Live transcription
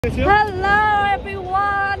Hello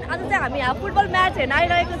everyone. आज चाहिँ हामी यहाँ फुटबल म्याच हेर्न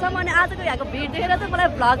आइरहेको छौँ अनि आजको यहाँको भिड देखेर चाहिँ मलाई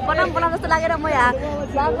भ्लग बनाउँ जस्तो लागेर म यहाँ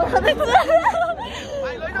भ्लग बनाउँदैछु।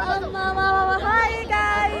 हाई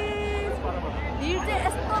गाइस, भिड चाहिँ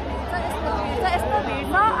यस्तो भिड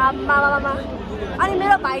छ आम्मा बाबामा। अनि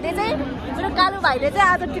मेरो भाइले चाहिँ मेरो कालु भाइले चाहिँ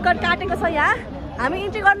आज टिकट काटेको छ यहाँ, हामी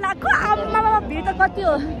इन्ट्री गर्न लाग्छ। आम्मा बाबा भिड त कति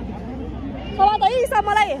हो सला त है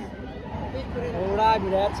मलाई एउटा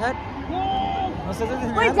भिड छ।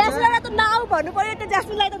 कोही ज्यास्मिनलाई त नआऊ भन्नु पर्यो, त्यो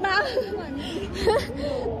ज्यास्मिनलाई त नआऊ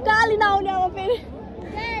काली नआउने अब फेरि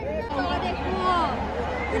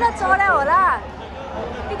किन चढ्या होला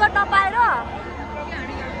टिकट नपाएर।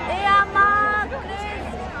 ए आमा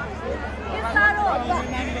के साह्रो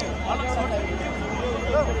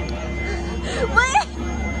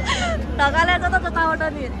ढकाले जता जताबाट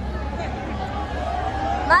नि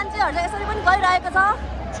मान्छेहरू चाहिँ यसरी पनि गइरहेको छ।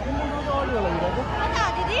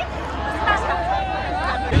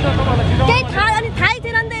 केही थाहा अनि थाहै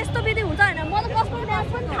थिएन नि त यस्तो विधि हुन्छ होइन। म त कस्तो म्याच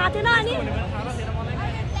पनि थाहा थिएन। अनि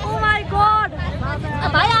ओ माई गॉड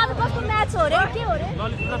भाइ आज कस्तो म्याच हो रे, के हो रे?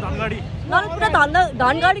 ललितपुर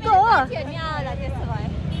धनगढीको हो।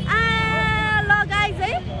 ल गाइज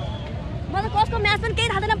है, म त कसको म्याच पनि केही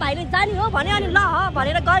थाहा थिएन। भाइले जाने हो भने अनि ल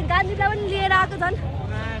भनेर गान्धीलाई पनि लिएर आएको छन्।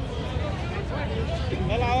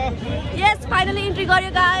 यस फाइनली इन्ट्री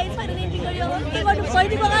गर्यो गाइस, फाइनली इन्ट्री गर्यो। के गर्नु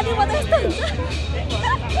पहिलेको गाडी म त यस्तो हुन्छ।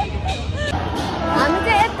 हामी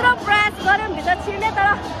चाहिँ यत्रो प्रयास गऱ्यौँ भित्र छिर्ने, तर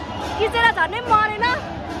खिचेर झन्डै मरेन,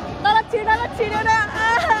 तर छिर्न त छिरेन।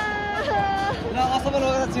 असफल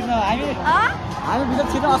भएर छिर्न हामी भित्र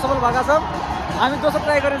छिर्न असफल भएका छौँ। हामी दोस्रो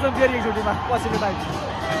ट्राई गरेछौँ फेरि एकचोटिमा पछिल्लो टाइम।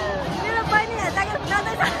 मेरो बहिनी हेर्दाखेरि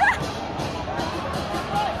जाँदैछ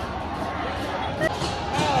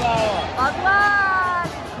भगवान।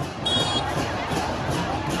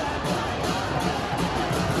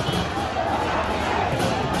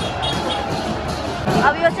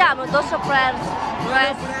 अब यो चाहिँ हाम्रो दोस्रो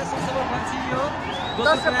प्रयासमा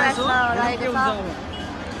रहेको छ।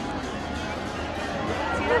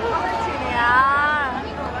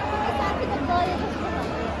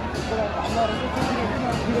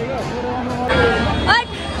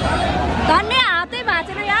 धन्य हातै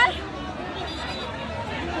भाँचेर यार,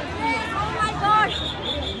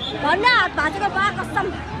 धन्य हात भाँचेको बा कसम।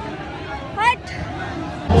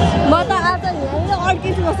 म त आज यहीँ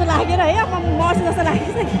अड्किन्छु जस्तो लागेर है, म मर्छु जस्तो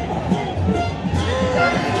लागेको छ।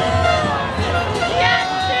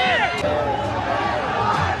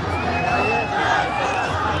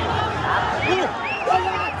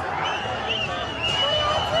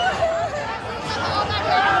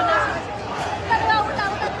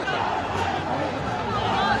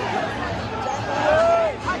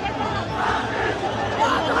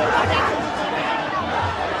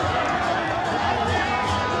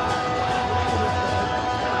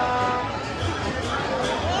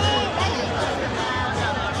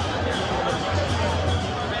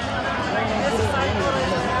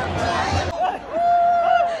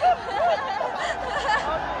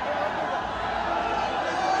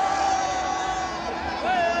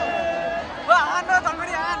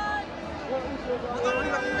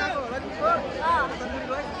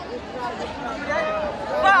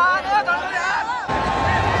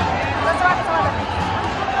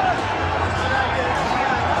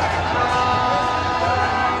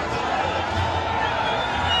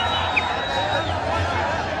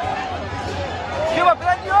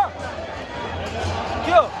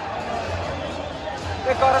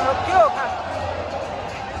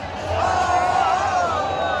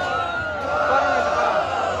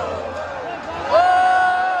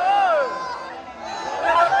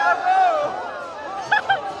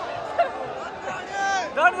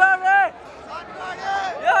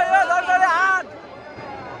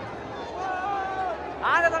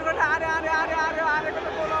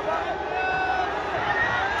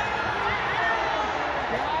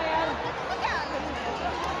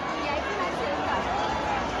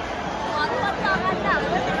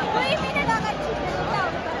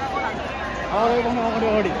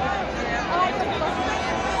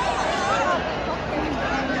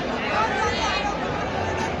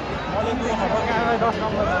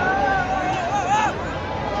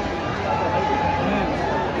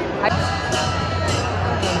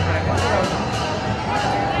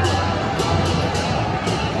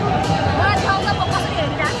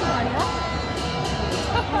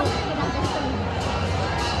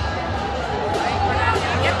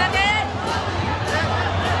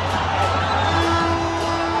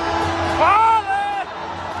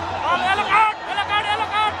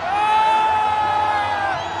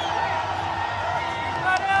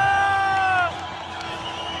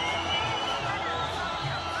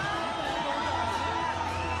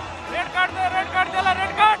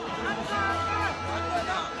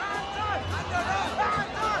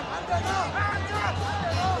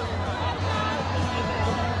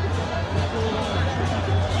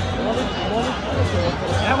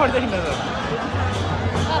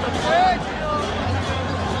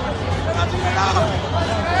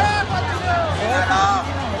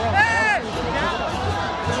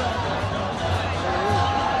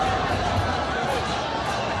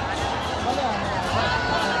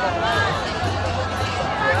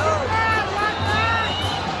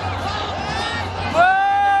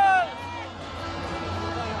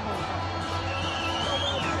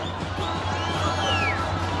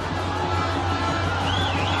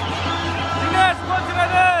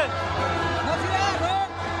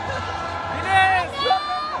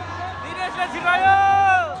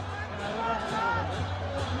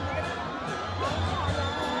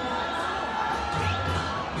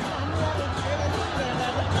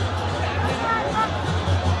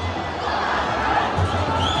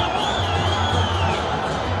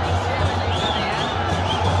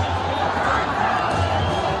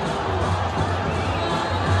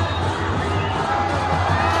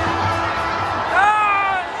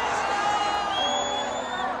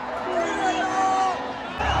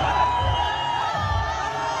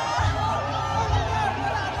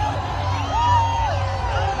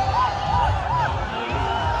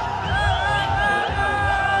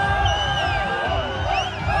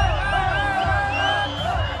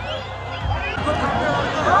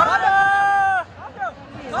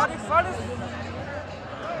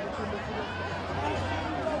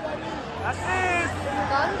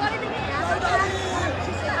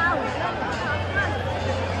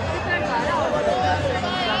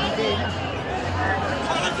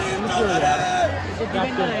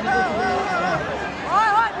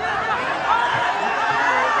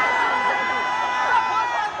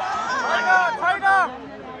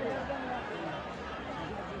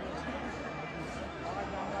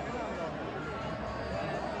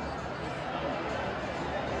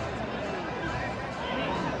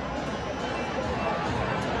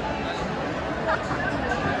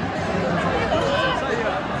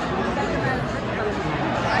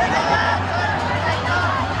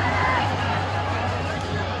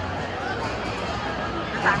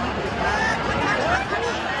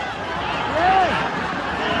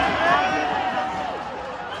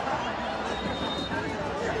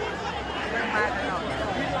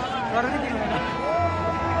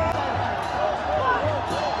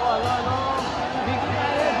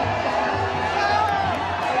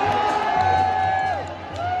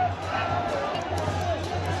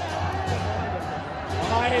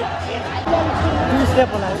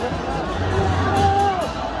 स्टेप होला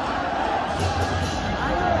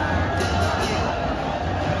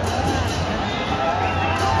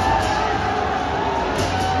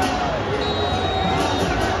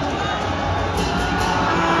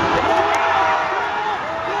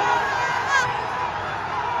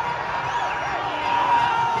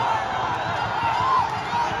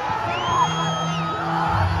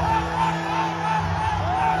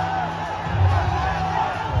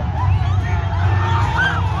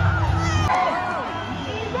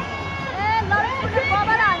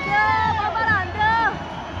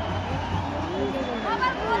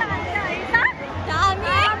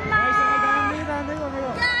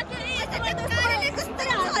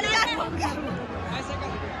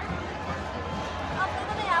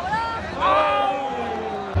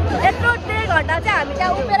घन्टा चाहिँ हामी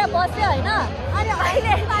त्यहाँ उभिएर बस्यो होइन अनि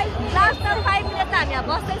अहिले लास्ट 5 मिनट त हामी यहाँ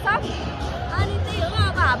बस्दैछौँ अनि त्यही हो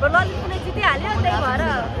अब हाम्रो ललितपुरले जितिहाल्यो त्यही भएर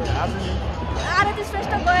आरती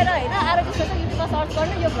श्रेष्ठ गएर होइन आरती श्रेष्ठ युट्युबमा सर्च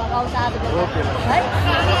गर्नु यो भ्लग आउँछ आजको है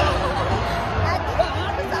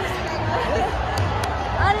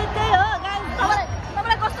अनि त्यही हो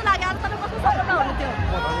तपाईँलाई कस्तो लाग्यो आज तपाईँ कस्तो सपोर्टमा हुनुहुन्थ्यो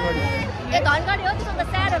ए धनगढी हो त्यसो त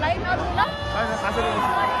स्याड होला है नर्नु ल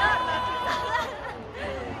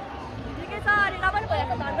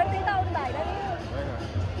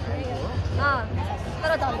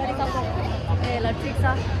तर धनगढी सक्छ ए ल ठिक छ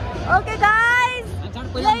ओके गाइज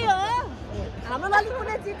यही हो हाम्रो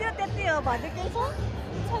ललितपुरले जित्यो त्यति हो भन्ने केही छ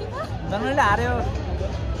छैन धनगढीले हार्यो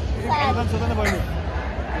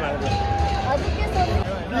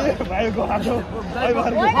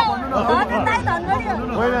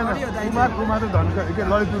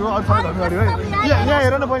ललितपुर हो धनगढी है यहाँ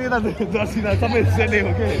हेर न बहिनी त जर्सी सबै सेलै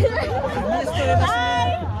हो कि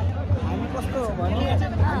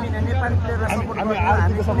नेपाली प्लेयरलाई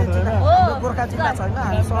सपोर्ट गर्नु गोर्खा जिल्ला छैन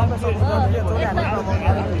हामी सबैलाई सपोर्ट गर्ने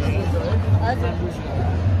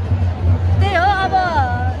त्यही हो अब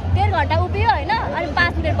 1.5 घन्टा उभियो होइन अनि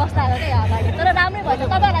 5 मिनट बस्दा हो क्या अगाडि तर राम्रै भयो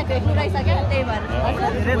तपाईँहरूलाई भेट्नु रहेछ क्या त्यही भएर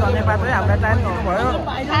हजुर धेरै धन्यवाद है हामीलाई टाइम दिनुभयो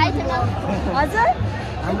थाहै थिएन हजुर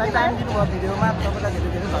हामीलाई टाइम दिनुभयो भिडियोमा तपाईँलाई धेरै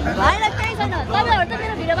धेरै धन्यवाद होइन केही छैन तपाईँहरू त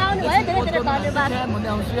मेरो भिडियोमा आउनु भयो धेरै धेरै धन्यवाद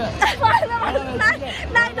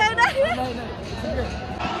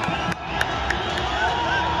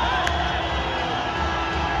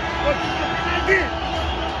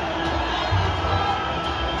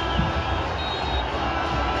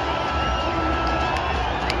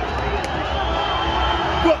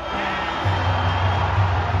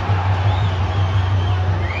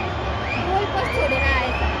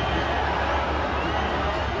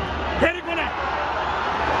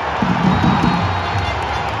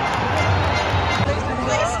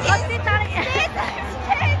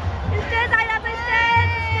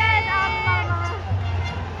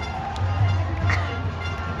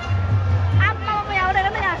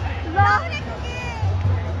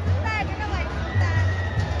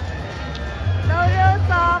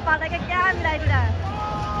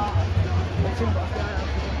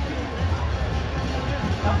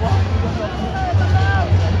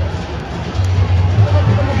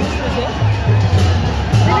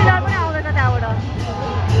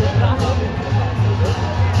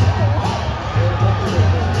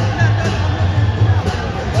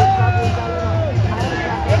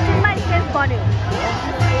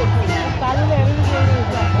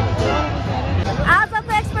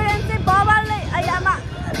आजको एक्सपिरियन्स चाहिँ बबालले आमा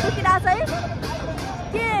दुखिरहेछ है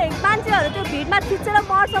के मान्छेहरू त्यो भिडमा थिचेर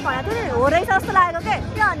मर्छ भनेको थियो नि हो रहेछ जस्तो लागेको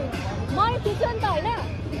के अनि मैले थिच्यो नि त होइन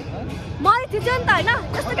मैले थिच्यो नि त होइन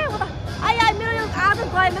यस्तो क्या त आइ मेरो यो आज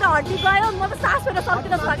गयो मेरो हड्डी गयो म त सास फेर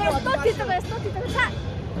सक्दिनँ छ क्या यस्तो थिचेको छ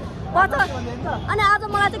बच अनि आज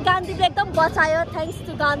मलाई चाहिँ गान्धीले एकदम बचायो thanks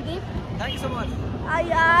to Gandhi thank you so much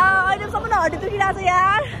आया अहिलेसम्म हड्डी दुखिरहेको छ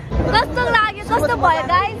यार कस्तो लाग्यो कस्तो भयो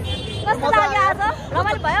गाइस कस्तो लाग्यो आज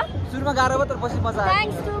रमाइलो भयो सुरुमा गाह्रो भयो तर पछि मजा आयो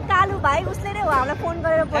थ्याङ्क्स टु कालु भाइ उसले नै हामीलाई फोन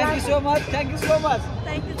गरेर thank you so much thank you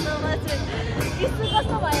so much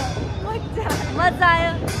कस्तो भयो मजा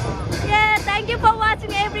आयो ए thank you for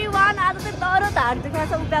watching everyone आज चाहिँ डह्रो धार दुखेको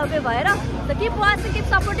छ उभ्या भएर keep watching keep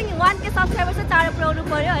supporting 1K subscriber चाहिँ चाँडो पुऱ्याउनु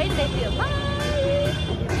पर्यो है थ्याङ्क यू